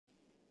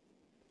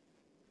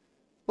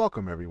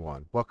Welcome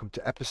everyone. Welcome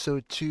to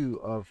episode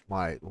 2 of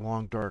my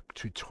long dark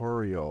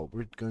tutorial.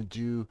 We're going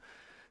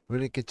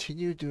to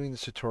continue doing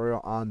this tutorial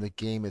on the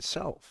game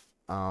itself.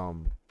 We're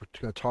going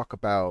to talk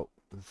about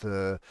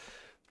the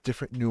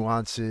different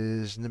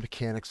nuances and the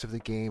mechanics of the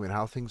game and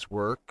how things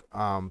work.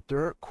 Of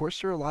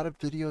course, there are a lot of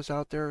videos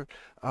out there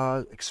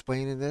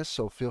explaining this,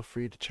 so feel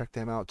free to check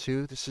them out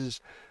too. This is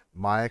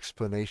my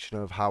explanation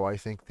of how I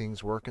think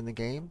things work in the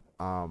game.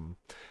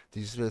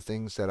 These are the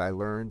things that I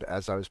learned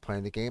as I was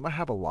playing the game. I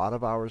have a lot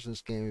of hours in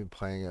this game, been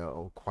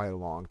playing quite a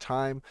long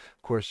time.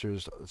 Of course,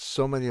 there's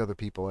so many other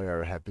people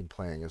there have been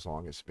playing as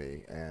long as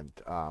me, and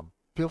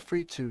feel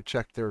free to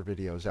check their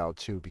videos out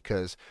too,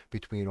 because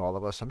between all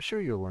of us, I'm sure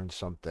you'll learn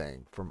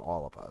something from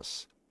all of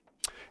us.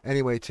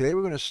 Anyway, today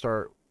we're going to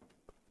start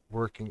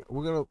working.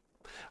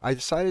 I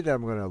decided that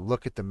I'm going to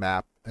look at the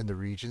map and the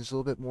regions a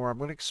little bit more. I'm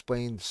going to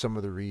explain some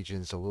of the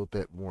regions a little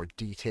bit more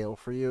detail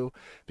for you,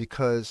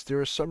 because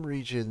there are some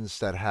regions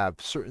that have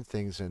certain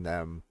things in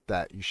them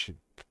that you should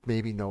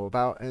maybe know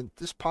about, and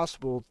it's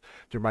possible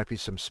there might be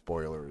some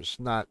spoilers.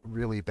 Not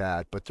really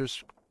bad, but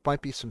there's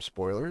might be some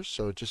spoilers,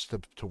 so just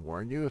to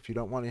warn you, if you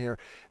don't want to hear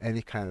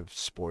any kind of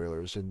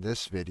spoilers in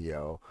this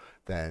video,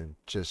 then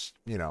just,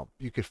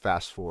 you could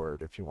fast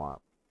forward if you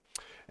want.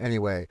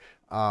 Anyway,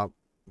 I'm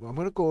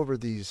going to go over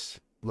these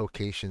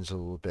locations a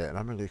little bit, and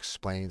I'm going to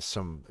explain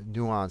some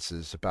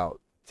nuances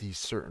about these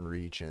certain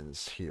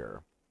regions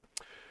here.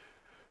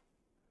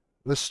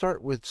 Let's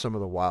start with some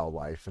of the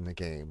wildlife in the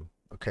game.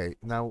 Okay,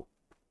 now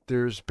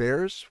there's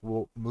bears,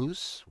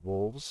 moose,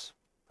 wolves,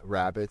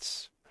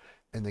 rabbits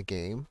in the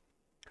game.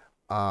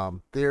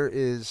 There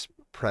is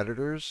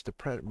predators.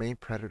 The main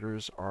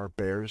predators are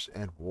bears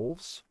and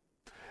wolves.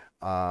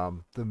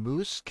 The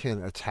moose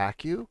can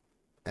attack you,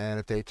 and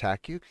if they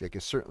attack you, they can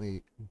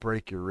certainly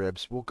break your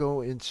ribs. We'll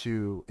go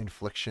into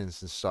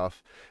inflictions and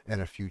stuff in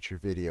a future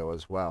video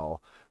as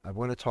well. I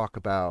want to talk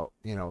about,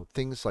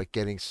 things like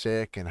getting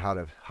sick and how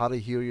to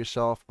heal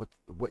yourself,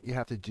 what you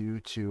have to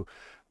do to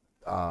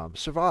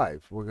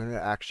survive. We're going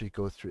to actually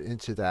go through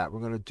into that. We're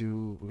going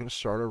to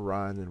start a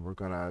run, and we're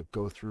going to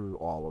go through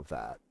all of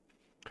that.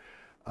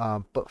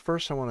 But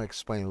first, I want to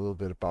explain a little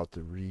bit about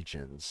the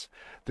regions.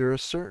 There are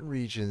certain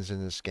regions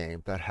in this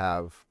game that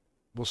have,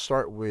 we'll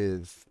start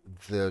with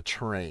the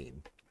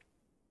terrain.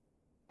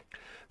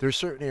 There are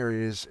certain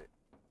areas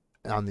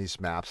on these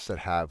maps that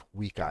have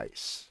weak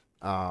ice.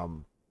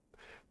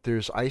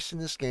 There's ice in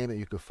this game that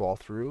you could fall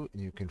through,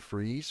 and you can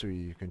freeze, or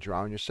you can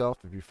drown yourself.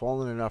 If you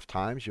fall in enough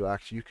times,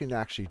 you can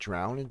actually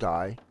drown and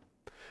die.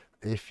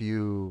 If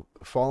you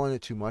fall in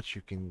it too much,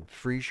 you can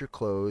freeze your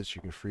clothes,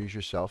 you can freeze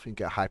yourself, you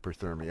can get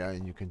hypothermia,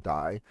 and you can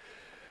die.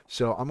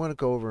 So I'm going to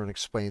go over and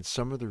explain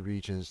some of the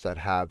regions that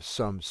have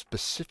some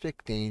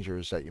specific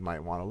dangers that you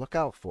might want to look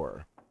out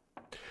for.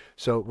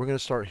 So we're going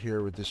to start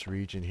here with this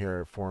region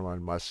here,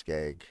 Forlorn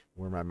Muskeg,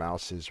 where my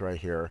mouse is right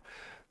here.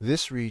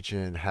 This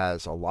region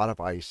has a lot of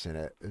ice in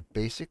it. It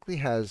basically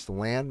has the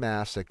land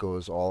mass that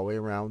goes all the way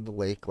around the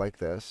lake like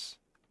this,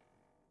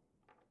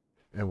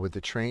 and with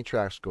the train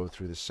tracks go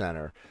through the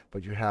center,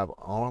 but you have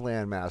all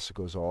land mass that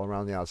goes all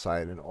around the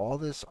outside, and all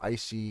this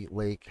icy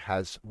lake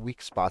has weak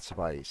spots of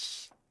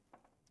ice.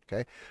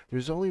 Okay,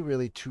 there's only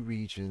really two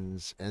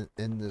regions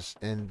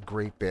in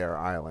Great Bear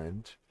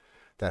Island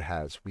that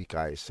has weak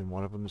ice, and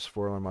one of them is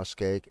Forlorn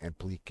Muskeg and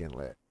Bleak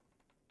Inlet.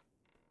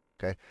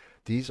 Okay,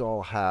 these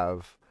all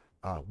have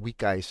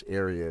weak ice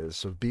areas,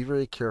 so be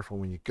very careful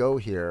when you go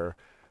here.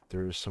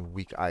 There's some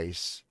weak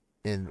ice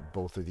in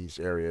both of these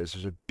areas.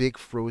 There's a big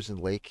frozen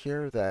lake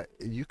here that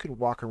you can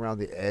walk around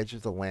the edge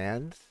of the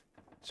land.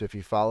 So if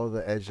you follow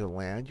the edge of the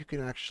land, you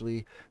can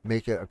actually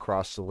make it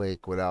across the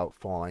lake without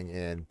falling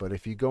in. But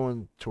if you go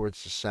in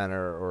towards the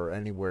center or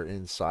anywhere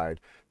inside,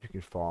 you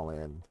can fall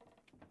in.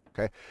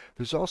 Okay.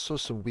 There's also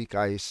some weak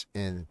ice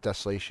in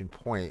Desolation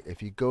Point.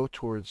 If you go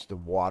towards the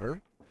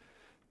water,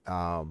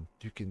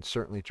 you can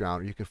certainly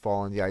drown, or you can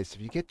fall in the ice.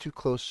 If you get too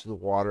close to the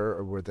water,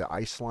 or where the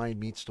ice line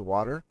meets the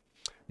water,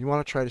 you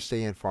want to try to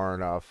stay in far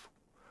enough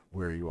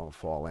where you won't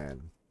fall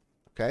in.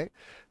 Okay?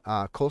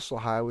 Coastal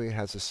Highway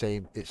has the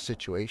same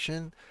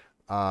situation.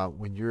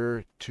 When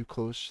you're too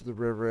close to the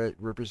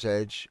river's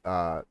edge,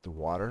 the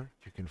water,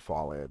 you can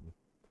fall in.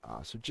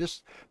 So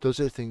just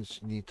those are the things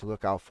you need to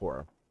look out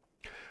for.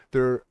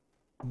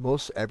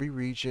 Most every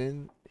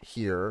region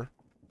here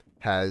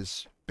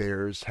has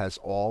bears, has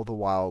all the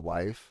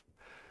wildlife.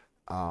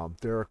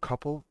 There are a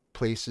couple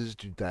places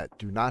that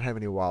do not have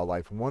any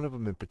wildlife. One of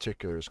them in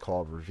particular is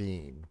called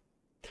Ravine.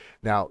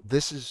 Now,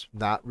 this is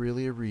not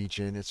really a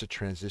region, it's a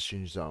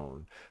transition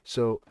zone.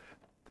 So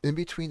in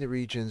between the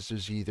regions,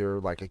 there's either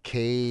like a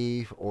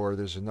cave, or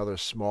there's another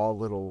small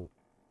little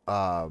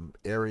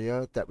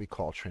area that we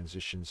call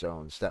transition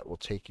zones that will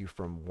take you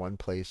from one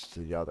place to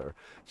the other.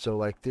 So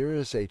like there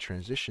is a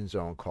transition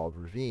zone called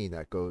Ravine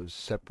that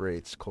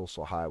separates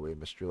Coastal Highway and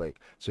Mystery Lake.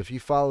 So if you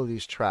follow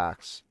these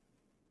tracks,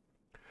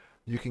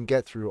 you can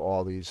get through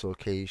all these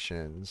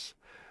locations.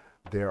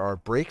 There are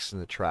breaks in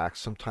the track.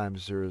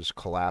 Sometimes there's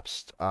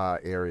collapsed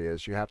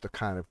areas. You have to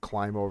kind of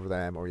climb over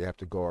them or you have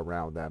to go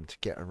around them to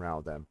get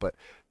around them. But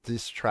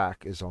this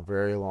track is a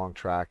very long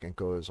track and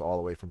goes all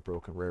the way from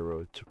Broken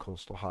Railroad to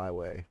Coastal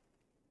Highway.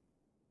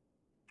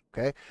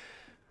 Okay?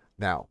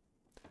 Now,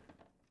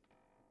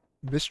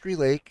 Mystery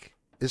Lake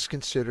is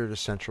considered a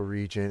central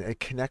region. It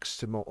connects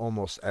to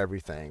almost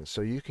everything.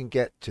 So you can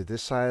get to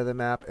this side of the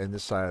map and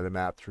this side of the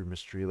map through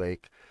Mystery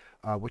Lake,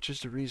 which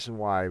is the reason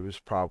why it was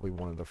probably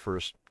one of the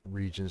first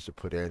regions to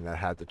put in that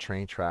had the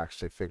train tracks.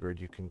 They figured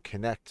you can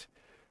connect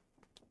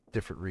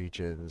different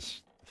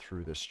regions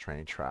through this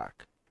train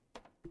track.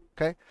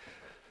 Okay.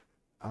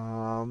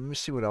 Let me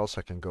see what else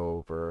I can go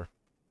over.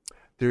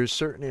 There's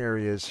certain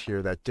areas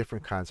here that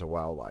different kinds of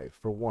wildlife.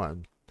 For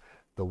one,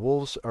 the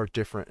wolves are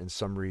different in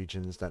some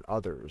regions than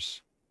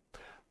others.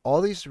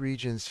 All these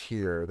regions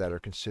here that are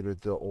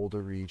considered the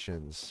older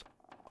regions,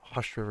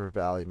 Hush River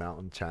Valley,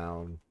 Mountain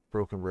Town,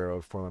 Broken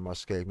Railroad, Forlorn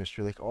Muskeg,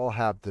 Mystery Lake, all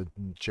have the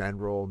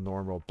general,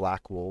 normal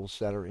black wolves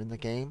that are in the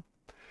game.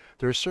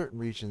 There are certain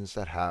regions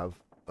that have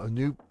a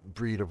new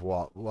breed of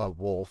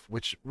wolf,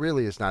 which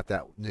really is not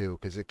that new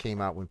because it came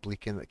out when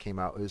Bleak Inlet came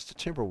out, is the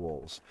timber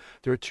wolves.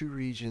 There are two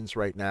regions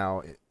right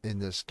now in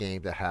this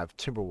game that have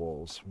timber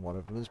wolves. One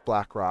of them is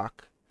Black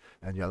Rock,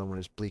 and the other one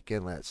is Bleak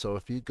Inlet. So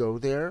if you go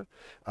there,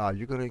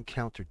 you're going to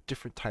encounter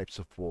different types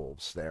of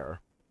wolves there.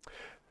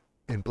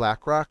 In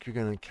Black Rock, you're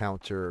going to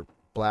encounter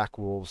black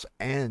wolves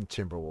and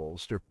timber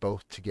wolves. They're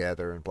both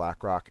together in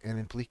Black Rock, and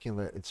in Bleak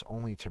Inlet, it's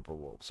only timber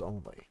wolves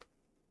only.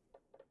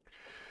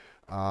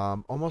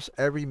 Almost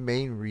every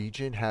main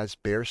region has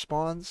bear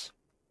spawns.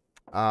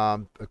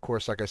 Of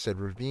course, like I said,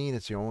 Ravine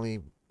is the only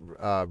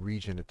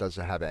region that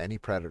doesn't have any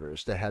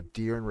predators. They have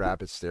deer and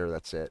rabbits there.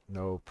 That's it.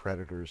 No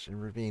predators in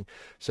Ravine.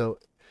 So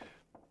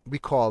we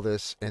call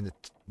this in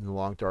the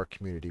Long Dark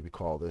community, we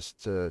call this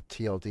the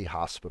TLD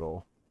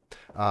hospital.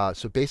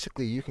 So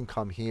basically, you can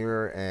come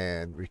here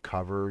and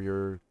recover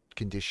your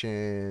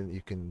condition.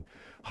 You can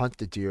hunt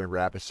the deer and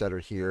rabbits that are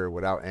here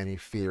without any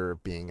fear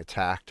of being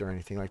attacked or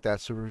anything like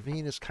that. So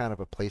Ravine is kind of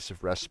a place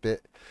of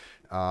respite.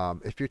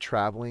 If you're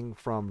traveling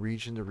from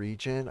region to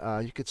region,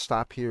 you could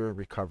stop here and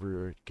recover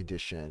your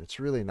condition. It's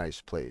a really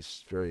nice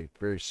place. Very,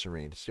 very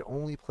serene. It's the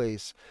only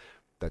place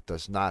that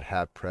does not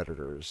have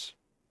predators.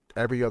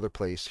 Every other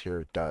place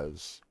here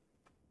does.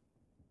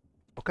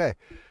 Okay,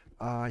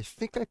 I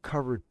think I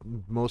covered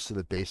most of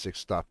the basic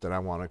stuff that I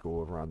want to go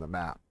over on the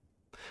map.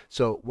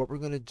 So what we're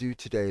going to do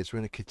today is we're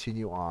going to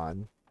continue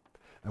on.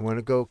 I'm going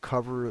to go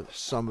cover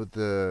some of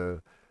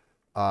the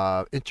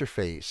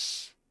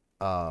interface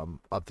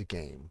of the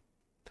game.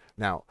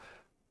 Now,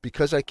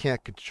 because I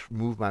can't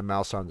move my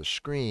mouse on the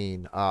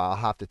screen, I'll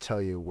have to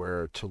tell you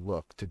where to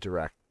look to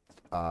direct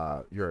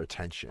your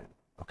attention.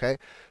 Okay,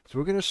 so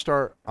we're going to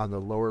start on the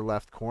lower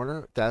left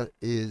corner. That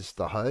is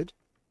the HUD.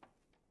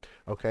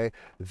 Okay,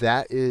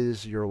 that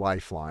is your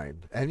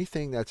lifeline.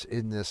 Anything that's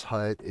in this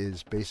HUD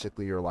is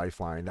basically your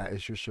lifeline. That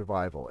is your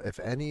survival. If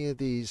any of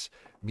these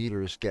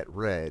meters get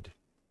red,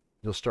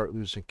 you'll start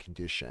losing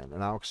condition.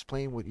 And I'll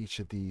explain what each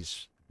of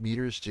these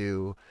meters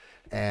do,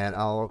 and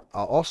I'll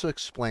also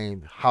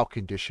explain how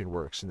condition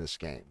works in this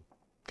game.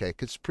 Okay,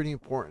 'cause it's pretty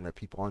important that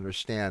people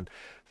understand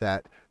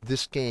that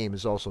this game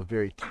is also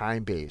very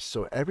time-based.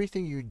 So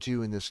everything you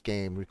do in this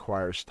game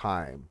requires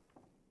time.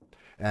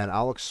 And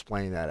I'll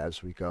explain that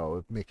as we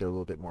go, make it a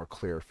little bit more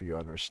clear for you to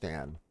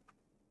understand.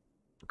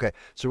 Okay,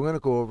 so we're going to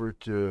go over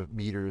to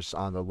meters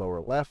on the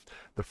lower left.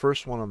 The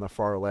first one on the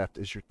far left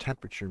is your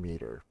temperature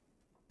meter.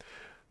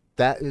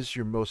 That is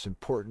your most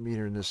important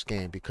meter in this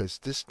game because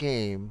this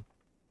game,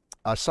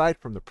 aside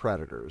from the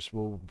predators,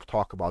 we'll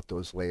talk about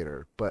those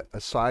later, but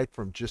aside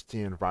from just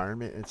the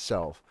environment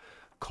itself,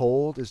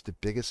 cold is the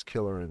biggest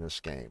killer in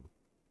this game.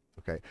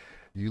 Okay,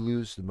 you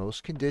lose the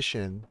most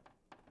condition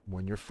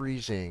when you're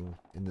freezing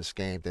in this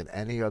game than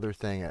any other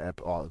thing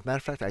at all. As a matter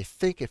of fact, I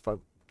think if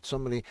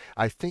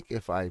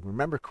I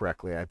remember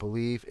correctly, I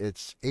believe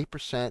it's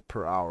 8%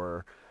 per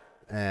hour,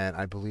 and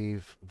I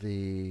believe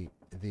the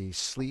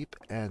sleep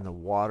and the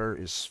water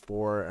is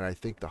 4, and I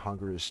think the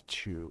hunger is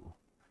 2.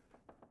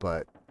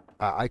 But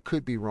I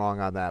could be wrong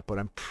on that, but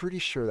I'm pretty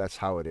sure that's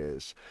how it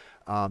is.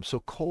 So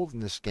cold in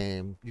this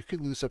game, you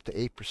could lose up to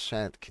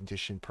 8%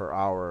 condition per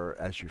hour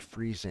as you're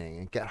freezing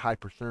and get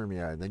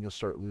hypothermia, and then you'll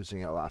start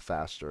losing it a lot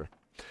faster.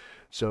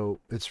 So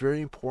it's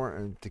very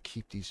important to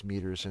keep these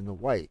meters in the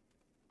white.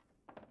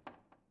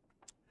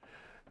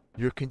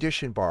 Your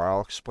condition bar,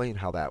 I'll explain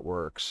how that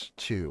works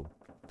too.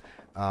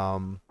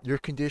 Your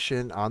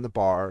condition on the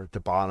bar, the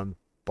bottom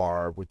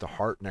bar with the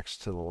heart next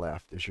to the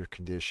left is your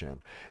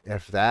condition.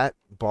 If that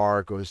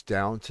bar goes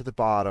down to the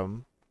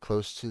bottom,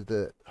 close to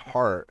the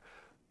heart,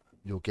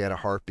 you'll get a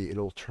heartbeat.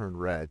 It'll turn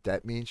red.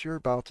 That means you're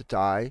about to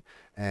die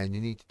and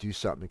you need to do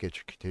something to get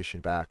your condition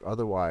back.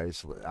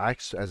 Otherwise,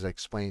 as I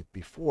explained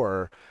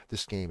before,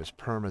 this game is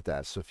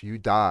permadeath. So if you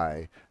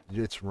die,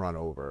 it's run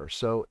over.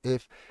 So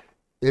if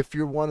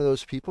you're one of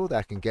those people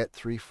that can get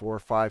 3, 4,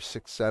 5,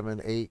 6,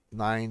 7, 8,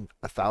 9,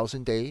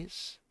 1,000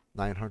 days,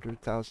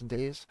 900,000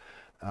 days,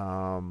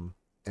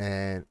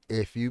 And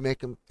if you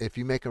make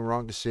a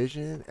wrong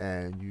decision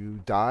and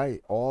you die,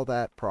 all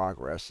that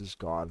progress is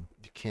gone.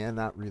 You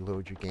cannot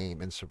reload your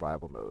game in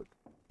survival mode.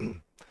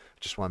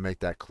 Just want to make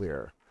that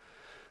clear.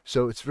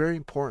 So it's very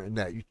important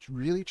that you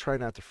really try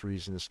not to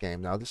freeze in this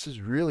game. Now, this is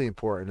really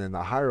important in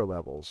the higher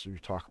levels. You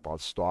talk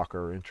about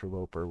Stalker,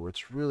 Interloper, where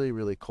it's really,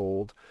 really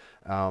cold.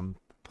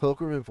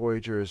 Pilgrim and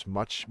Voyager is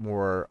much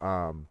more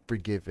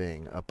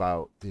forgiving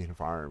about the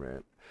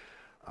environment.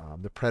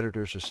 The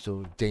predators are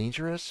still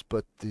dangerous,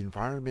 but the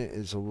environment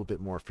is a little bit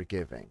more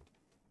forgiving.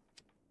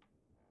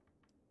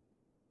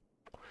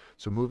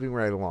 So moving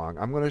right along,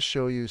 I'm going to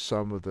show you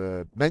some of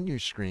the menu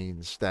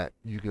screens that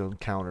you can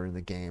encounter in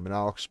the game, and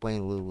I'll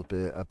explain a little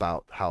bit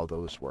about how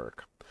those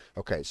work.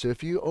 Okay, so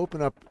if you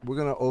open up, we're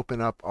going to open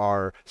up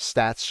our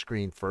stats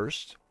screen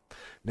first.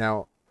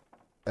 Now,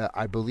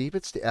 I believe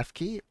it's the F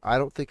key. I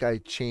don't think I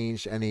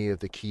changed any of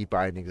the key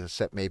bindings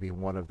except maybe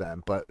one of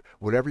them, but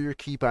whatever your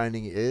key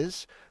binding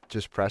is,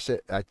 just press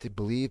it. I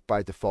believe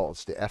by default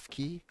it's the F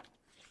key.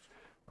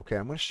 Okay,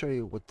 I'm going to show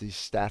you what the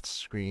stats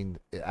screen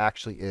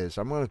actually is.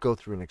 I'm going to go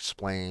through and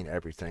explain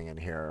everything in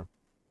here.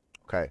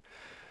 Okay,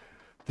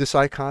 this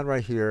icon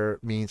right here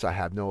means I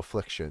have no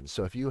affliction.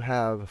 So if you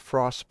have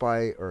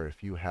frostbite, or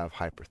if you have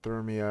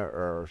hyperthermia,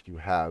 or if you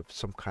have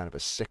some kind of a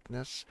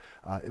sickness,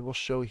 it will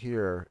show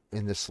here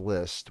in this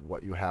list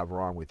what you have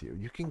wrong with you.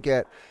 You can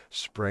get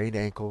sprained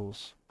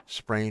ankles,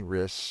 sprained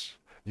wrists,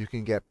 you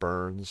can get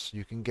burns,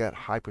 you can get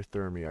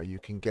hyperthermia, you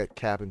can get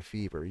cabin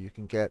fever, you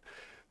can get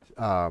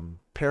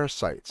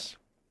parasites.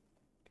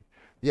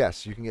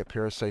 Yes, you can get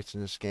parasites in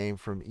this game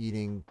from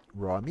eating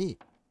raw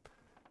meat.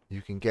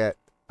 You can get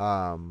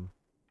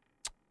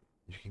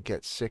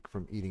sick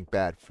from eating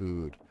bad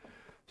food.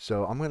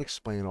 So I'm going to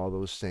explain all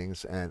those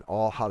things and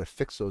all how to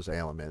fix those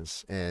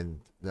ailments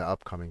in the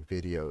upcoming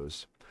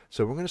videos.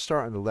 So we're going to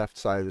start on the left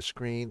side of the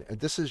screen, and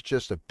this is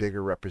just a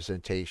bigger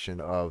representation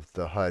of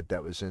the HUD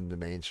that was in the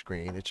main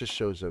screen. It just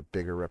shows a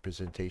bigger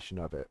representation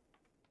of it.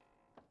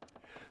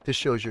 This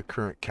shows your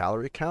current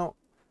calorie count.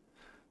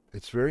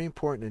 It's very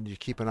important that you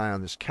keep an eye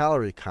on this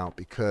calorie count,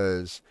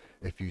 because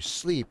if you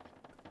sleep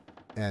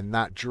and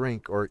not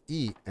drink or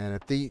eat, and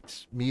if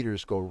these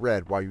meters go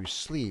red while you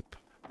sleep,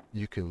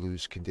 you can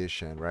lose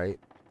condition, right?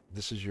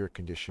 This is your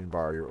condition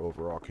bar, your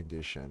overall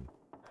condition.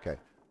 Okay.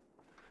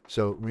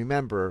 So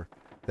remember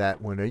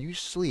that when you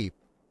sleep,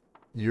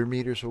 your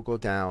meters will go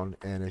down,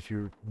 and if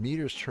your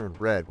meters turn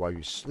red while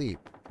you sleep,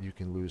 you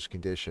can lose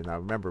condition. Now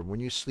remember, when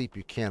you sleep,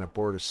 you can't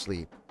abort a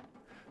sleep.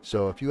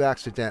 So if you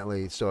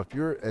accidentally, if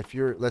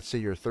you're, let's say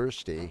you're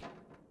thirsty,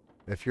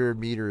 if your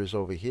meter is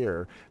over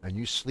here and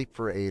you sleep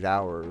for 8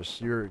 hours,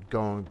 you're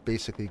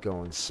basically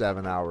going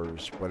 7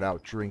 hours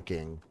without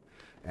drinking,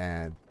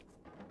 and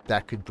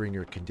that could bring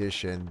your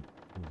condition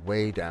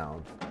way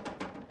down.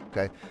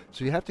 Okay,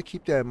 so you have to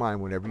keep that in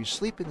mind whenever you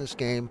sleep in this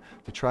game,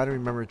 to try to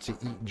remember to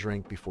eat and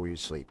drink before you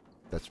sleep.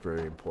 That's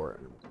very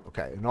important.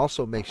 Okay, and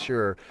also make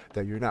sure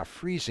that you're not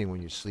freezing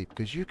when you sleep,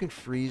 because you can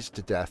freeze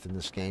to death in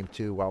this game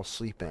too while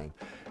sleeping.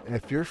 And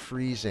if you're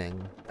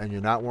freezing and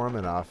you're not warm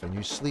enough and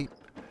you sleep,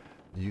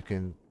 you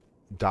can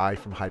die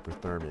from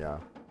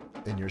hyperthermia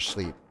in your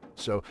sleep.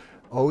 So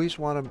always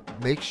want to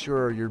make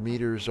sure your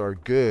meters are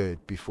good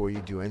before you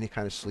do any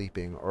kind of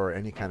sleeping or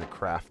any kind of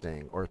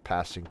crafting or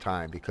passing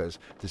time, because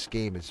this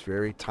game is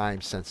very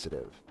time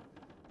sensitive.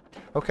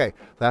 Okay,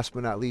 last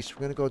but not least,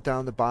 we're going to go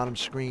down the bottom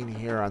screen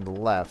here on the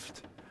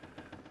left.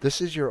 This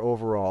is your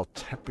overall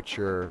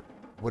temperature,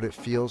 what it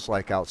feels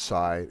like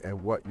outside,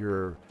 and what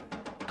your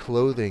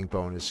clothing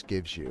bonus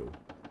gives you.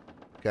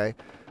 Okay,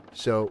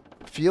 so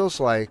feels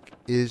like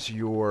is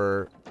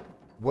your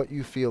what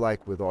you feel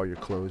like with all your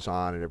clothes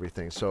on and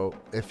everything. So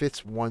if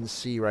it's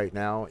 1C right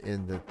now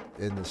in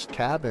this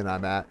cabin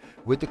I'm at,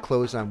 with the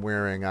clothes I'm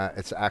wearing,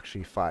 it's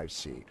actually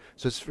 5C.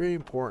 So it's very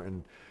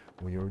important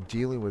when you're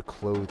dealing with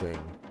clothing,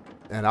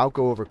 and I'll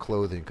go over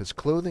clothing, because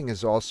clothing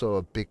is also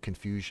a big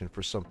confusion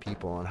for some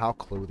people on how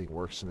clothing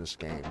works in this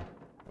game.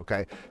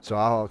 Okay, so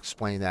I'll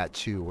explain that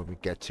too when we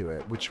get to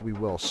it, which we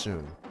will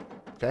soon.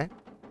 Okay,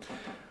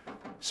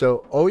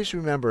 so always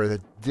remember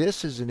that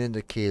this is an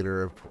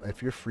indicator of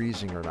if you're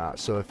freezing or not.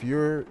 So if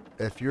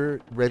you're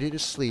ready to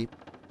sleep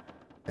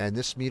and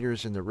this meter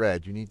is in the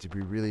red, you need to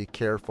be really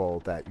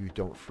careful that you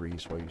don't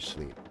freeze while you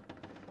sleep.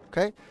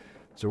 Okay,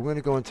 so we're going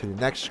to go into the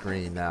next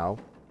screen now,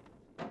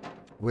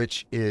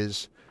 which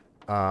is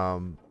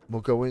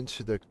we'll go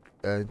into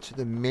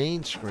the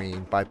main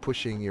screen by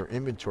pushing your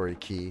inventory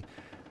key.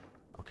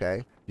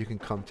 Okay, you can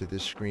come to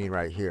this screen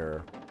right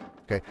here.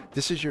 Okay,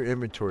 this is your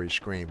inventory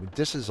screen.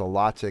 This is a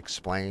lot to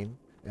explain,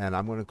 and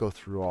I'm going to go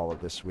through all of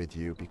this with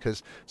you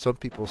because some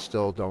people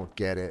still don't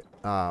get it.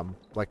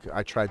 Like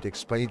I tried to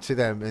explain to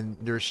them in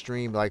their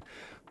stream, like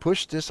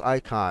push this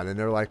icon, and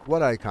they're like,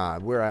 what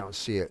icon? Where? I don't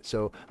see it.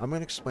 So I'm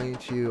going to explain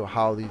to you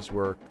how these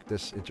work,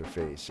 this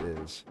interface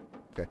is.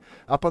 Okay,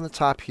 up on the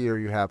top here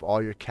you have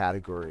all your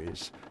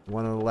categories. The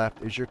one on the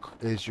left is your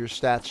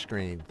stats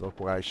screen.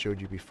 Look what I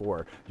showed you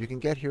before. You can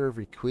get here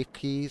with quick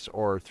keys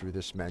or through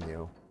this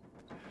menu.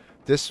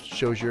 This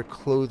shows your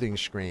clothing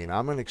screen.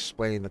 I'm going to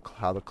explain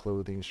how the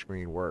clothing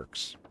screen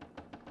works.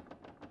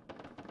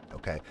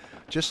 Okay,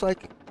 just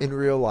like in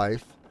real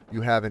life,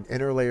 you have an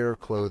inner layer of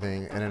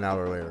clothing and an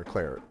outer layer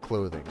of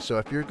clothing. So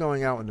if you're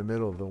going out in the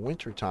middle of the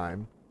winter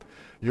time,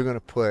 you're going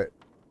to put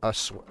a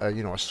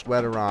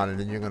sweater on, and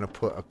then you're going to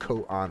put a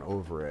coat on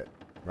over it,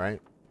 right?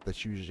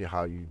 That's usually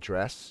how you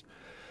dress.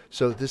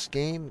 So this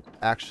game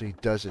actually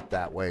does it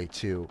that way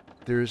too.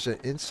 There's an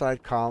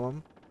inside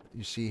column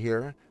you see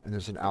here, and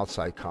there's an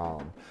outside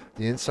column.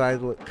 The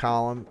inside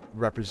column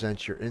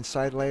represents your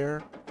inside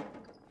layer,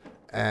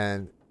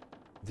 and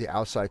the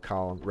outside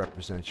column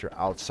represents your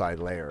outside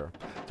layer.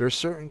 There's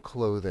certain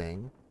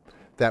clothing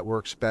that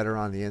works better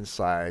on the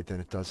inside than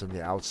it does on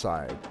the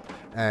outside.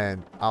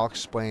 And I'll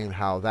explain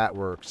how that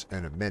works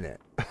in a minute,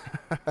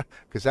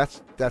 because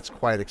that's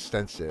quite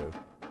extensive.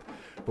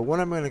 But what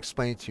I'm going to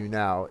explain to you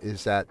now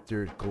is that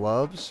your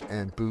gloves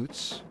and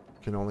boots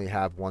can only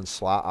have one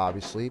slot,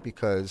 obviously,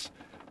 because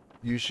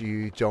usually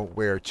you don't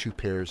wear two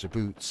pairs of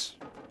boots.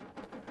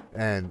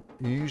 And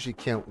you usually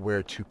can't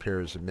wear two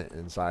pairs of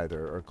mittens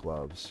either, or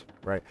gloves,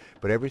 right?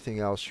 But everything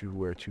else you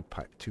wear two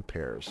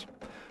pairs.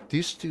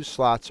 These two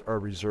slots are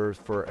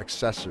reserved for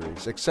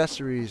accessories.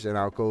 Accessories, and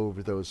I'll go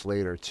over those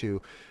later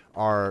too,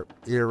 are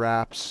ear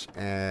wraps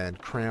and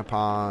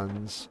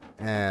crampons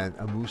and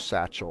a moose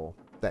satchel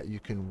that you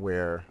can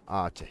wear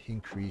to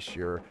increase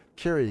your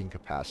carrying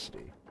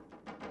capacity.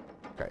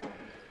 Okay,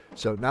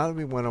 so now that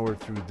we went over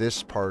through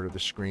this part of the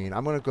screen,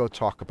 I'm going to go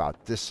talk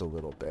about this a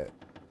little bit.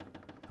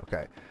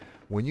 Okay,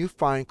 when you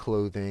find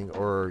clothing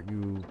or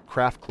you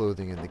craft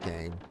clothing in the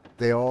game,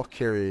 they all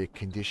carry a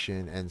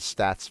condition and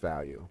stats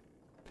value.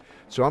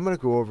 So I'm going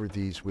to go over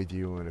these with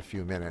you in a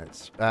few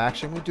minutes.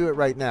 Actually, I'm going to do it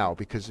right now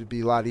because it'd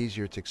be a lot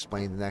easier to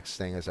explain the next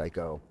thing as I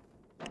go.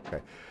 Okay.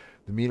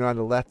 The meter on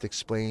the left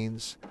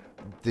explains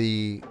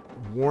the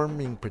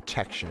warming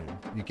protection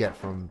you get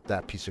from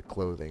that piece of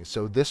clothing.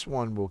 So this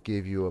one will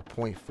give you a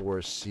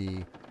 0.4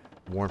 C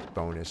warmth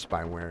bonus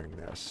by wearing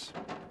this.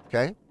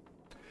 Okay.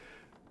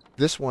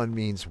 This one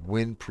means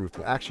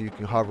windproof. Actually, you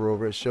can hover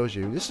over it. It shows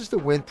you. This is the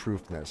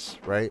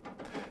windproofness, right?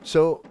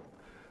 So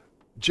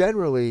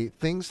generally,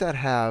 things that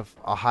have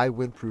a high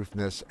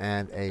windproofness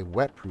and a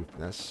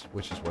wetproofness,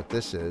 which is what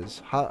this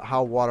is,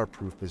 how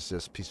waterproof is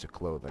this piece of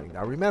clothing?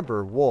 Now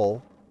remember,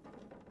 wool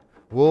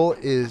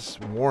is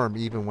warm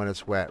even when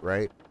it's wet,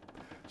 right?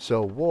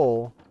 So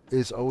wool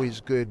is always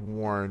good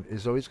worn,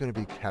 is always going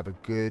to have a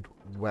good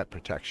wet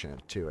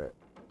protection to it.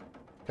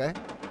 Okay?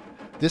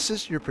 This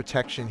is your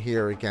protection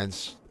here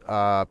against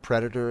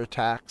predator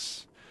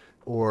attacks,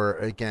 or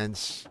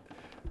against,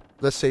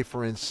 let's say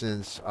for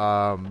instance,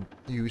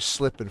 you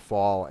slip and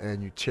fall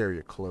and you tear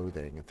your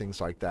clothing and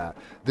things like that.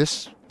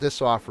 This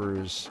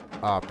offers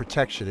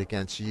protection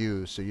against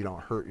you, so you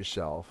don't hurt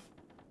yourself,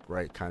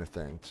 right, kind of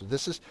thing. So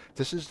this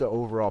is the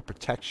overall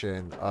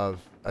protection of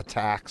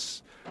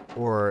attacks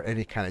or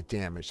any kind of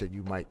damage that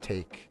you might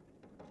take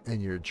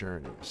in your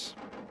journeys.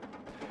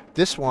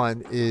 This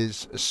one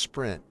is a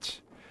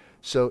sprint.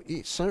 So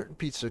each certain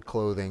piece of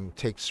clothing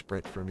takes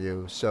sprint from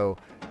you. So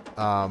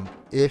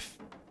if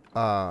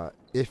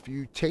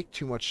you take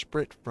too much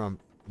sprint from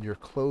your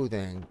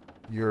clothing,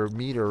 your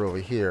meter over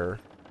here,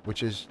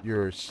 which is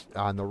yours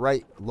on the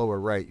right,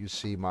 lower right, you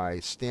see my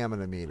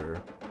stamina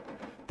meter.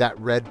 That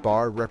red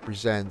bar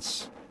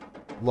represents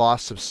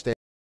loss of stamina.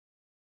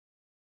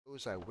 The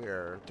clothes I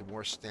wear, the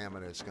more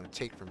stamina it's going to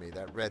take from me.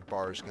 That red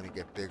bar is going to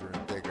get bigger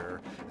and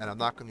bigger, and I'm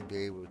not going to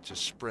be able to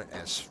sprint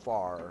as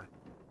far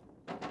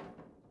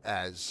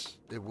as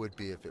it would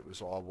be if it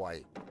was all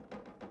white.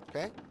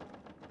 Okay?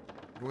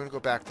 We're going to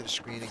go back to the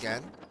screen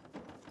again.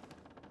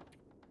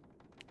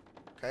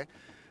 Okay?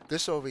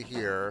 This over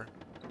here,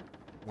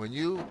 when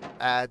you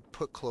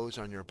put clothes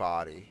on your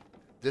body,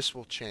 this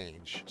will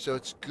change. So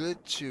it's good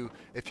to,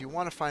 if you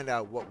want to find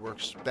out what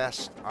works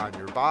best on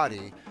your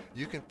body,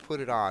 you can put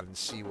it on and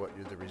see what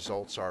the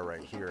results are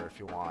right here if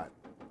you want.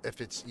 If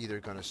it's either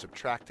going to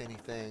subtract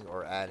anything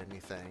or add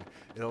anything,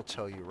 it'll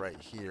tell you right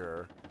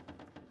here.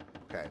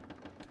 Okay.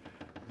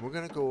 We're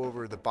going to go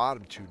over the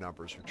bottom two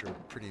numbers, which are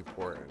pretty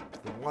important.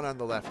 The one on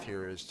the left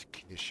here is the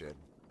condition.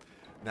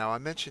 Now, I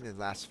mentioned in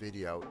last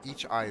video,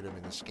 each item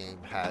in this game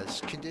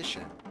has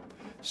condition.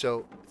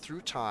 So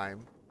through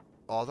time,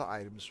 all the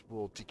items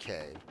will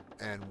decay,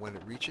 and when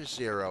it reaches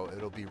 0,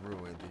 it'll be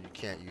ruined and you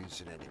can't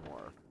use it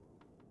anymore.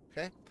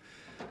 Okay?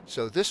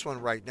 So this one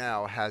right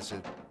now has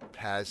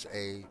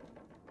a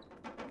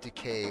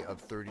decay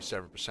of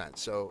 37%.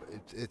 So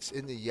it's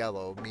in the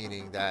yellow,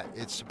 meaning that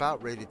it's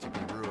about ready to be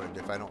ruined.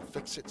 If I don't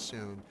fix it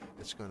soon,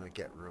 it's going to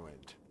get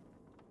ruined.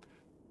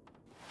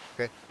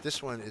 Okay,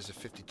 this one is a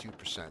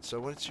 52%. So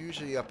when it's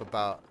usually up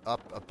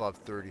above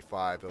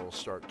 35, it'll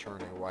start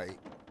turning white.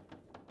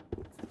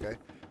 Okay,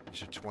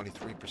 these are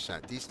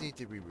 23%. These need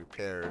to be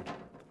repaired.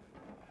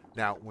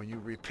 Now, when you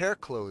repair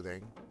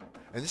clothing,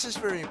 and this is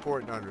very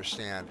important to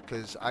understand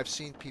because I've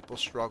seen people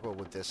struggle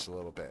with this a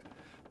little bit.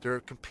 They're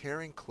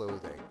comparing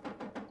clothing.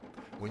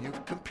 When you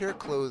compare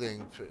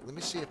clothing, let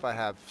me see if I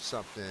have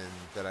something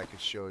that I could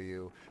show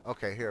you.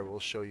 Okay, here, we'll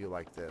show you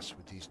like this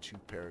with these two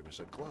pairs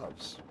of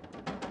gloves.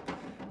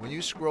 When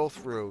you scroll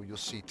through, you'll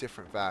see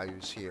different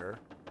values here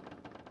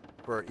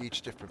for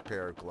each different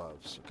pair of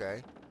gloves,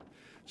 okay?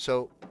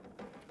 So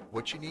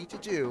what you need to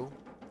do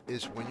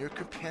is when you're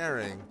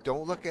comparing,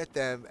 don't look at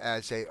them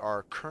as they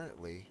are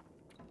currently.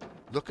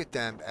 Look at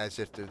them as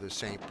if they're the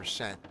same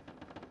percent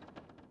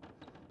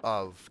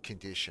of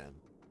condition.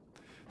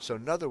 So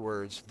in other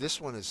words,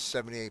 this one is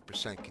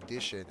 78%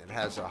 condition. It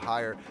has a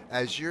higher,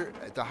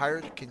 the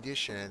higher the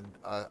condition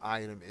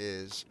item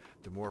is,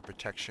 the more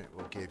protection it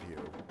will give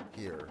you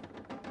here.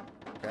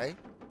 Okay?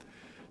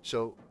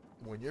 So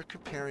when you're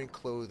comparing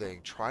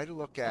clothing, try to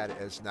look at it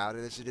as not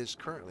as it is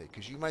currently,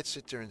 because you might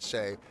sit there and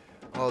say,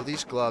 oh,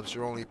 these gloves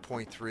are only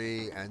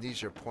 0.3 and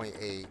these are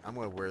 0.8. I'm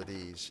going to wear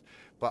these.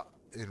 But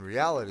in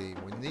reality,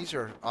 when these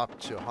are up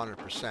to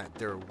 100%,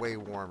 they're way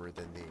warmer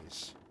than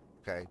these.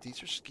 Okay?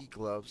 These are ski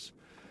gloves.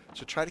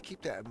 So try to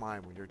keep that in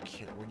mind when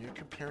you're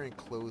comparing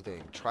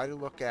clothing. Try to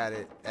look at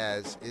it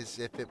as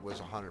if it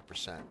was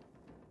 100%.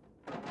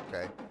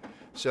 Okay?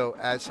 So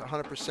as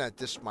 100%,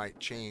 this might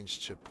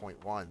change to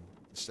 0.1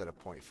 instead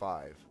of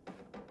 0.5,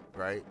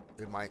 right?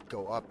 It might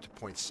go up to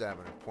 0.7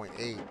 or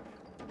 0.8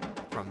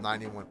 from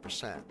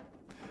 91%.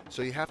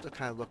 So you have to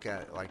kind of look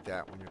at it like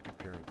that when you're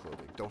comparing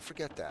clothing. Don't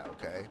forget that,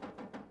 okay?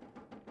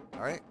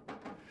 All right?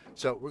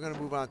 So we're going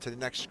to move on to the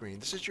next screen.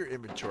 This is your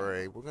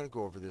inventory. We're going to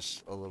go over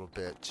this a little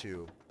bit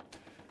too.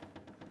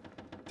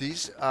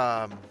 These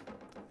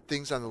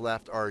things on the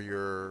left are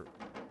your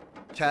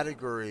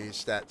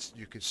categories that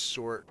you could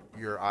sort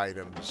your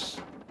items.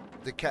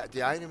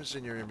 The items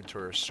in your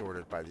inventory are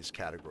sorted by these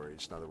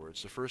categories. In other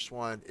words, the first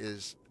one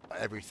is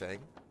everything.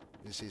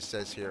 You see it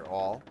says here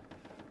all.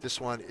 This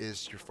one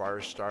is your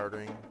fire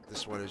starting.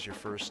 This one is your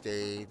first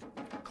aid,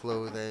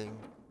 clothing,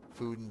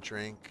 food and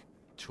drink,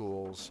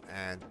 tools,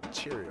 and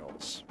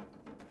materials.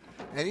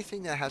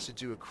 Anything that has to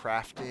do with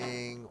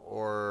crafting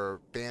or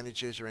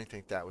bandages or anything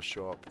like that will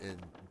show up in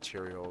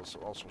materials.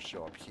 Will also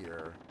show up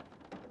here.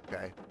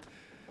 Okay.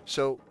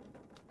 So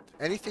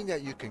anything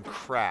that you can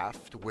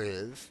craft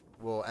with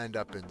will end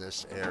up in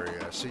this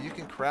area. So you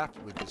can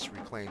craft with this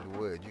reclaimed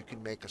wood. You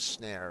can make a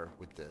snare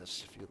with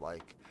this if you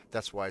like.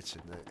 That's why it's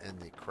in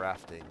the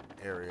crafting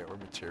area or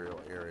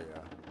material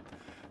area.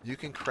 You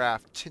can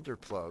craft tinder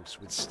plugs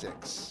with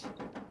sticks,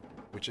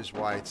 which is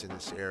why it's in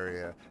this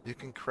area. You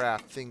can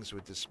craft things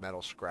with this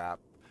metal scrap,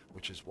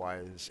 which is why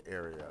in this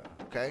area.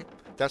 Okay?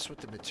 That's what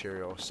the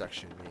material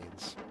section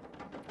means.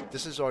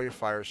 This is all your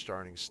fire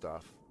starting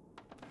stuff.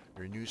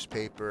 Your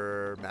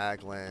newspaper,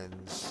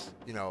 maglens,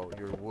 you know,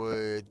 your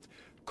wood,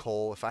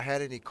 coal. If I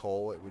had any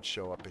coal, it would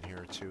show up in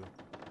here too.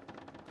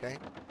 Okay?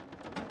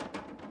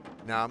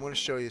 Now I'm going to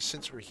show you,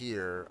 since we're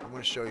here, I'm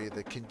going to show you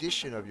the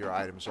condition of your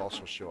items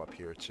also show up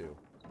here too.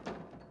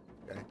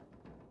 Okay?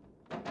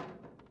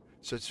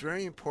 So it's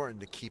very important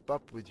to keep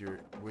up with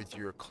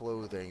your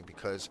clothing,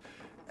 because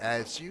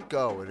as you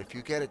go, and if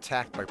you get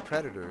attacked by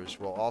predators,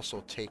 will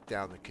also take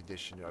down the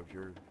condition of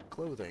your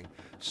clothing.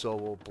 So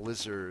will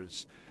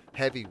blizzards,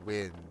 heavy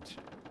wind,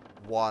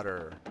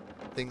 water,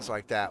 things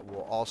like that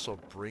will also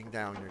bring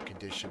down your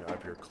condition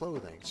of your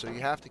clothing. So you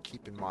have to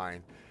keep in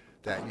mind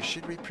that you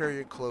should repair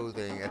your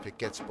clothing if it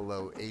gets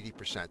below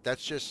 80%.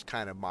 That's just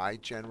kind of my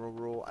general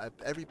rule.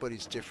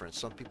 Everybody's different.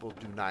 Some people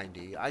do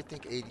 90. I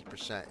think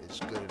 80% is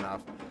good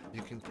enough.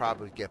 You can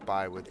probably get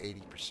by with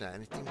 80%.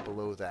 Anything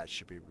below that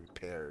should be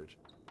repaired.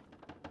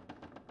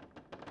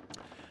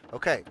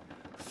 Okay,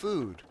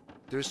 food.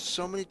 There's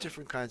so many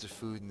different kinds of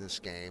food in this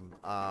game,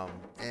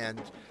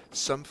 and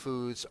some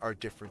foods are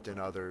different than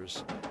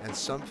others, and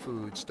some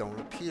foods don't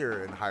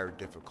appear in higher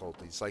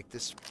difficulties, like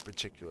this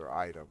particular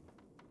item.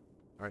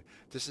 All right,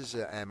 this is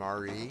an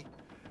MRE,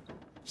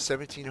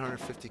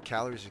 1,750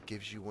 calories it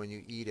gives you when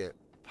you eat it.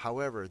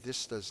 However,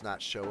 this does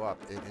not show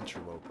up in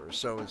Interloper.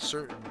 So in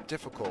certain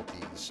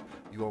difficulties,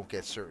 you won't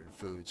get certain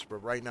foods.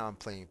 But right now I'm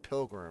playing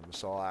Pilgrim,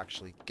 so I'll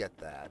actually get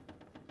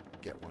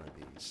one of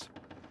these.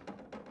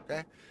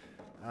 Okay?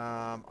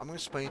 I'm going to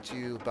explain to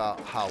you about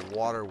how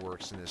water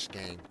works in this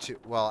game.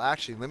 Well,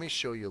 actually, let me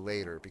show you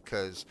later,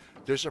 because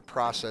there's a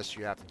process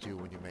you have to do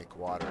when you make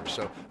water.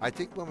 So I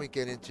think when we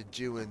get into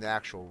doing the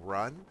actual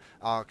run,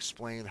 I'll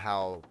explain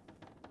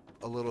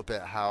a little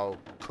bit how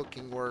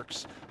cooking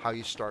works, how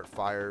you start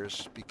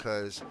fires,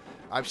 because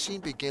I've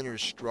seen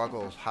beginners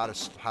struggle how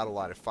to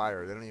light a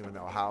fire. They don't even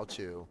know how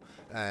to.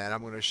 And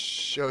I'm going to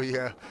show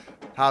you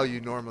how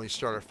you normally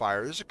start a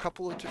fire. There's a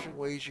couple of different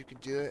ways you can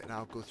do it, and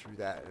I'll go through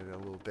that in a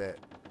little bit.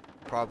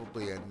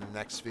 Probably in the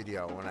next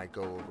video when I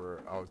go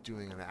over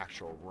doing an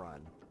actual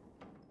run.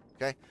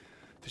 Okay?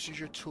 This is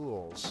your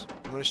tools.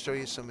 I'm going to show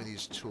you some of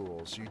these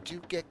tools. You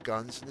do get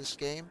guns in this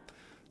game.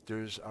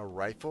 There's a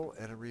rifle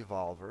and a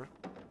revolver.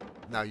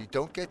 Now, you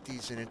don't get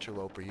these in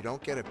Interloper. You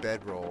don't get a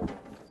bedroll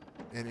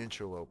in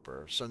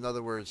Interloper. So in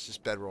other words, this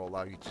bedroll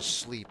allows you to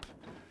sleep,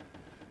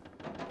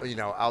 you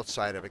know,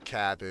 outside of a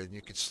cabin.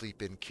 You could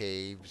sleep in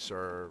caves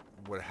or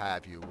what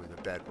have you with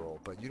a bedroll.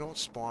 But you don't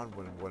spawn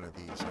one of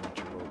these in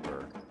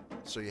Interloper.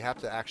 So you have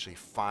to actually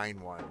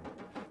find one.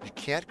 You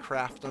can't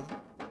craft them.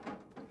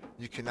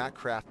 You cannot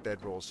craft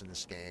bedrolls in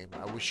this game.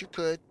 I wish you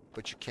could,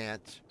 but you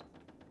can't.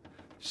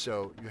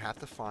 So you have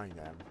to find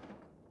them.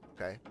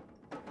 Okay.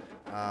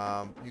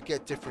 You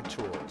get different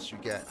tools. You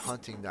get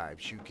hunting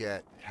knives. You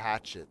get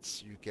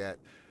hatchets. You get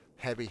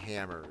heavy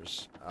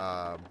hammers,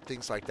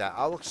 things like that.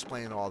 I'll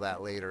explain all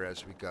that later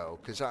as we go.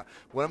 Because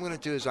what I'm going to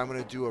do is I'm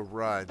going to do a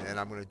run, and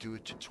I'm going to do a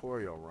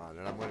tutorial run,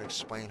 and I'm going to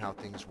explain how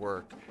things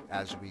work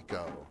as we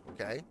go.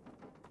 Okay?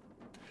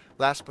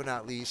 Last but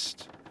not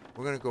least,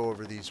 we're going to go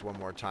over these one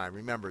more time.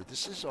 Remember,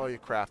 this is all your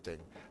crafting.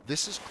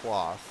 This is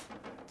cloth.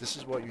 This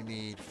is what you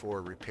need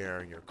for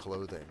repairing your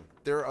clothing.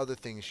 There are other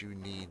things you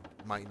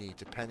might need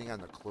depending on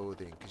the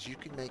clothing, because you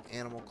can make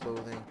animal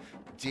clothing,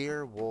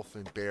 deer, wolf,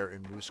 and bear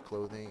and moose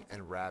clothing,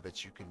 and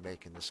rabbits you can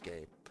make in this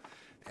game.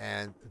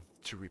 And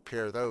to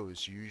repair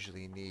those, you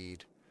usually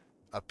need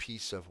a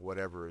piece of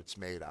whatever it's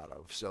made out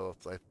of. So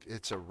if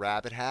it's a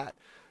rabbit hat,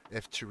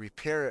 if to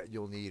repair it,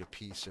 you'll need a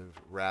piece of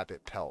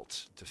rabbit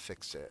pelt to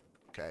fix it.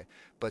 Okay,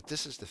 but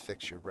this is to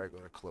fix your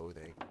regular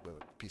clothing with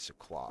a piece of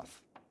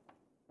cloth.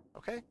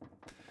 Okay,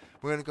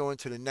 we're going to go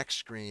into the next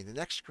screen. The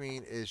next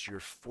screen is your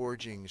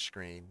forging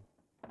screen,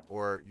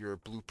 or your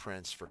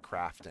blueprints for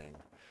crafting.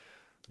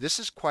 This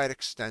is quite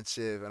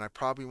extensive, and I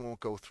probably won't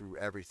go through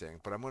everything,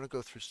 but I'm going to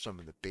go through some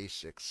of the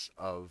basics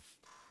of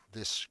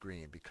this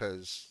screen,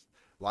 because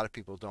a lot of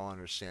people don't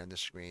understand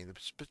this screen.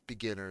 The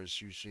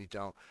beginners usually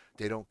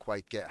they don't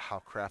quite get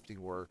how crafting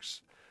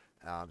works.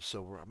 So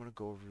I'm going to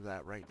go over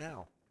that right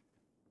now.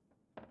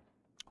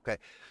 Okay,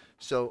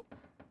 so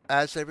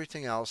as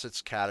everything else,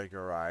 it's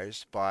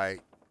categorized by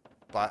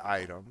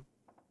item.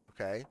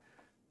 Okay,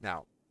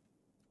 now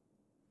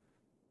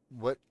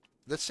what?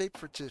 Let's say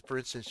for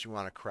instance you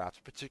want to craft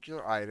a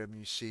particular item.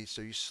 You see,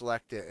 so you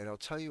select it, and it'll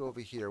tell you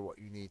over here what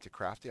you need to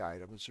craft the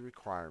item. It's the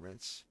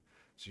requirements.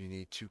 So you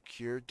need 2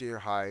 cured deer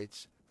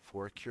hides,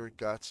 4 cured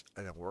guts,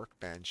 and a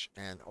workbench.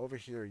 And over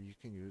here you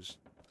can use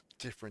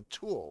different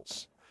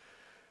tools.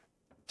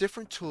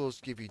 Different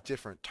tools give you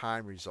different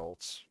time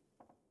results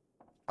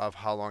of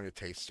how long it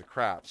takes to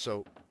craft.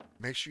 So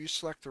make sure you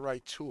select the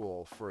right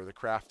tool for the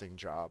crafting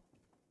job.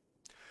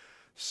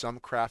 Some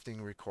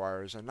crafting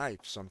requires a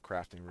knife, some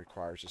crafting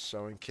requires a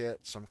sewing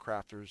kit, some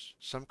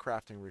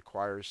crafting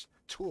requires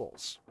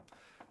tools.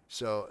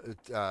 So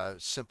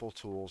simple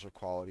tools or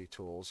quality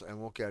tools, and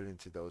we'll get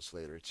into those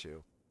later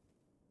too.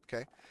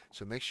 Okay,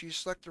 so make sure you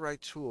select the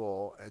right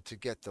tool to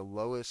get the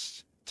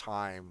lowest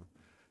time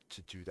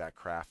to do that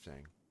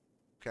crafting.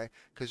 Okay,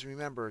 because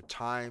remember,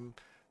 time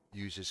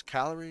uses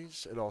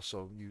calories. It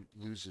also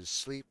loses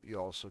sleep. You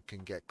also can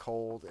get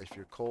cold. If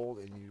you're cold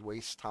and you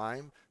waste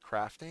time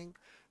crafting,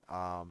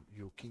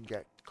 you can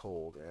get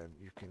cold and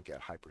you can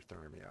get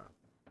hyperthermia.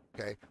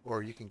 Okay,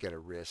 or you can get a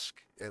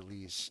risk at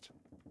least.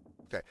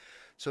 Okay,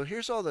 so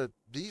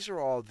these are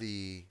all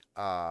the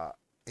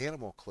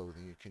animal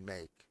clothing you can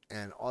make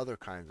and other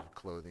kinds of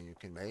clothing you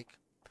can make.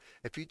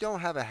 If you don't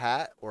have a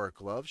hat or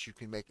gloves, you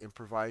can make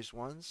improvised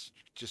ones.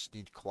 You just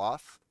need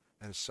cloth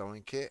and a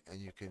sewing kit, and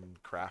you can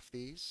craft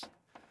these,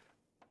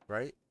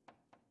 right?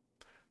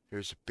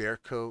 Here's a bear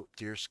coat,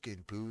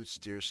 deerskin boots,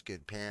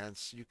 deerskin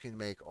pants. You can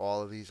make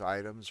all of these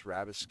items,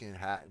 rabbit skin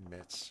hat and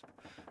mitts.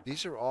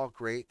 These are all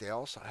great. They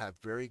also have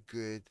very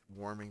good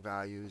warming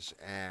values,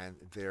 and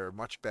they're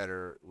much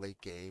better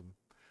late game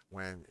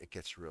when it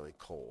gets really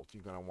cold.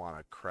 You're going to want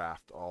to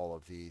craft all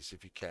of these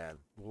if you can.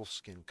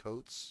 Wolfskin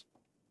coats.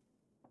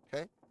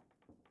 Okay.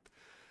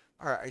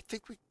 All right. I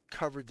think we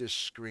covered this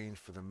screen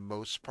for the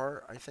most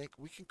part. I think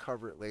we can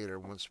cover it later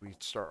once we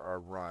start our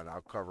run.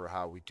 I'll cover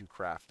how we do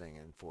crafting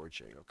and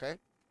forging. Okay.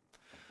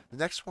 The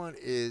next one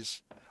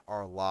is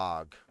our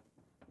log.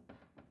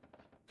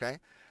 Okay.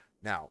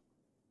 Now,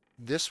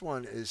 this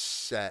one is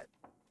set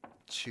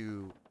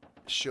to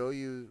show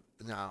you.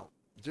 Now,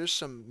 there's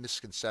some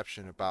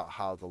misconception about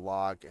how the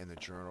log and the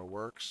journal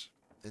works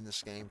in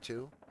this game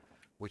too,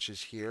 which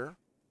is here.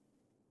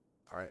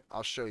 All right,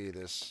 I'll show you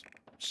this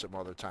some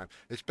other time.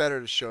 It's better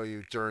to show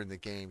you during the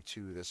game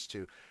too, this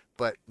too.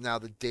 But now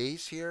the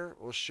days here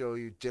will show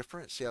you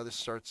different. See how this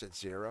starts at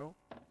 0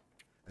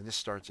 and this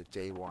starts at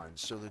day 1.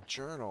 So the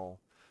journal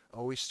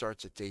always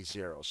starts at day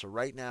 0. So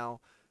right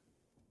now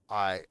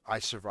I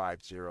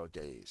survived 0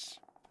 days.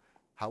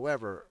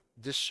 However,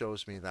 this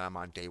shows me that I'm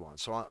on day 1.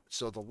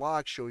 So the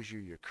log shows you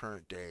your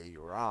current day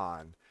you're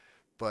on,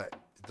 but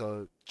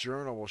the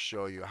journal will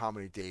show you how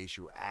many days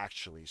you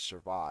actually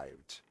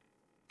survived.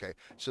 Okay,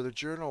 so the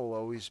journal will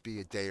always be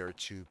a day or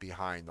 2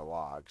 behind the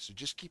log. So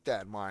just keep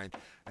that in mind.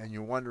 And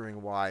you're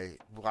wondering why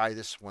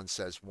this one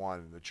says 1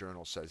 and the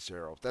journal says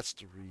 0. That's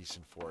the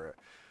reason for it.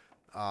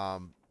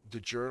 The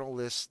journal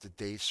lists the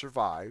days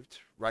survived.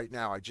 Right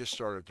now, I just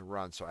started the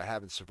run, so I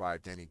haven't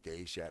survived any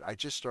days yet. I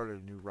just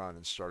started a new run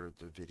and started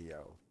the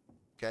video.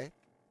 Okay?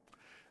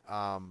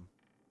 Um,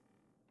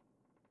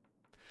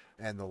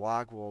 and the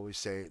log will always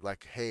say,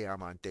 like, hey,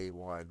 I'm on day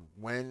 1.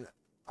 When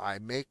I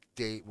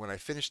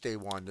finish day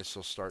 1, this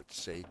will start to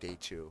say day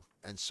 2,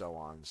 and so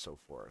on and so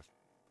forth.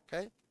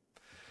 Okay?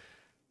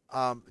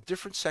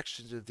 Different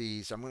sections of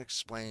these, I'm going to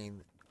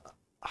explain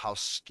how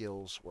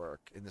skills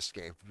work in this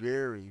game.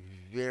 Very,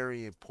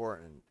 very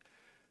important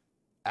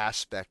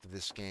aspect of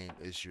this game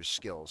is your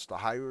skills. The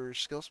higher your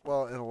skills,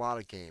 well, in a lot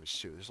of games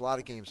too. There's a lot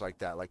of games like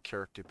that, like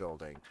character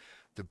building.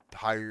 The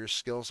higher your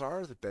skills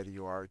are, the better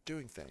you are at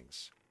doing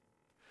things.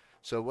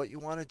 So what you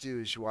want to do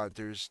is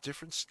there's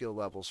different skill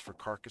levels for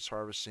carcass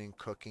harvesting,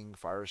 cooking,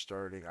 fire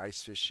starting,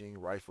 ice fishing,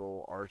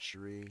 rifle,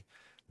 archery,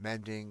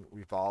 mending,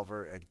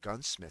 revolver, and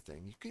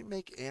gunsmithing. You can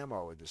make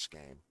ammo in this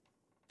game.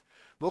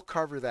 We'll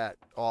cover that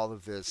all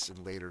of this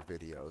in later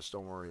videos.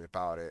 Don't worry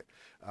about it.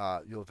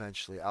 I'll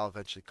eventually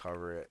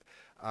cover it.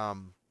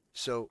 Um,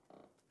 so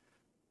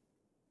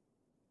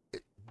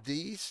it,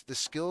 the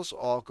skills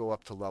all go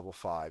up to level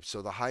 5.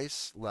 So the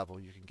highest level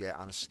you can get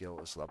on a skill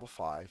is level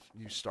 5.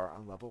 You start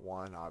on level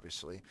 1,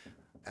 obviously,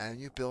 and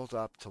you build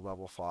up to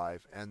level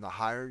 5. And the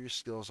higher your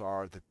skills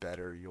are, the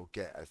better you'll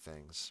get at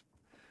things.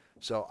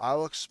 So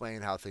I'll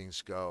explain how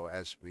things go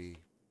as we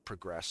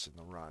progress in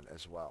the run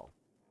as well.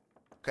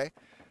 Okay,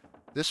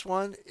 this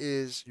one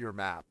is your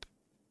map.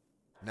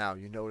 Now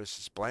you notice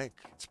it's blank,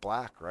 it's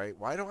black, right?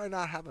 Why do I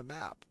not have a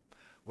map?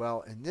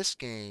 Well, in this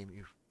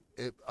game,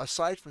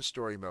 aside from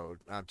story mode,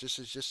 just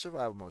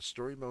survival mode,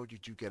 story mode, you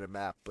do get a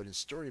map, but in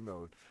story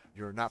mode,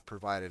 you're not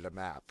provided a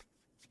map.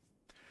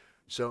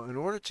 So in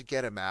order to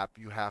get a map,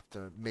 you have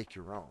to make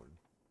your own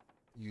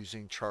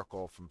using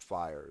charcoal from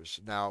fires.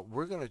 Now,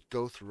 we're going to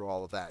go through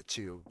all of that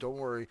too. Don't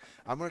worry,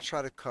 I'm going to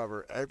try to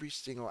cover every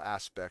single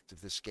aspect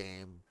of this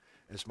game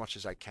as much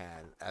as I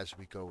can as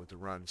we go with the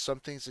run. Some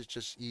things it's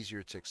just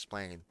easier to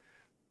explain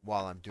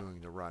while I'm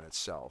doing the run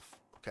itself,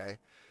 okay?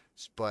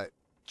 But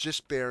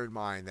just bear in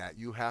mind that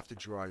you have to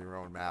draw your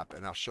own map,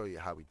 and I'll show you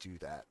how we do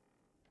that.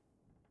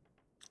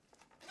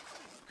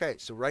 Okay,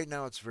 so right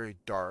now it's very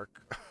dark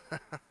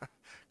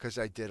because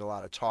I did a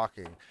lot of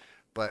talking.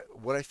 But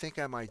what I think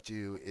I might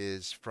do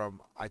is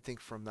I think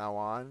from now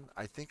on,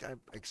 I think I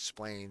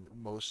explained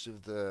most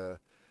of the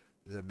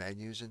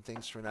menus and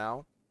things for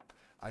now.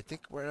 I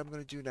think what I'm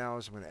going to do now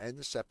is I'm going to end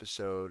this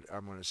episode.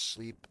 I'm going to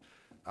sleep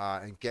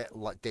and get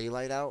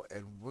daylight out,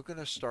 and we're going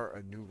to start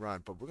a new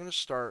run. But we're going to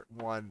start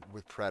one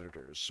with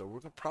predators. So we're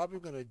probably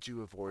going to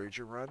do a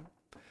Voyager run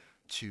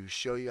to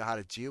show you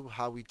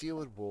how we deal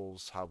with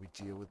wolves, how we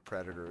deal with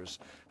predators,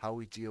 how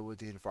we deal with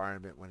the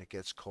environment when it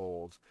gets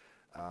cold,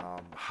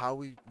 how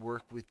we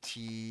work with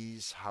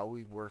teas, how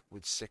we work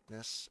with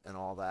sickness and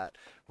all that.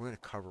 We're going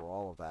to cover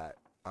all of that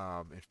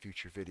in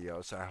future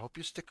videos. So I hope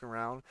you stick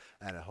around,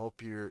 and I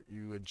hope you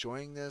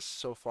enjoying this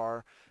so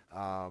far.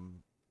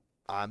 Um,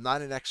 I'm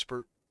not an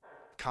expert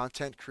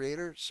content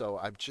creator, so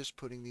I'm just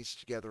putting these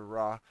together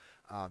raw,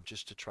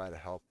 just to try to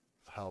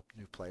help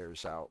new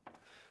players out.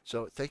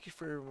 So thank you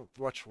very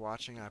much for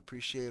watching. I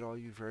appreciate all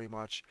you very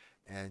much,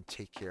 and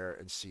take care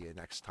and see you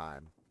next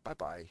time. Bye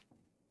bye.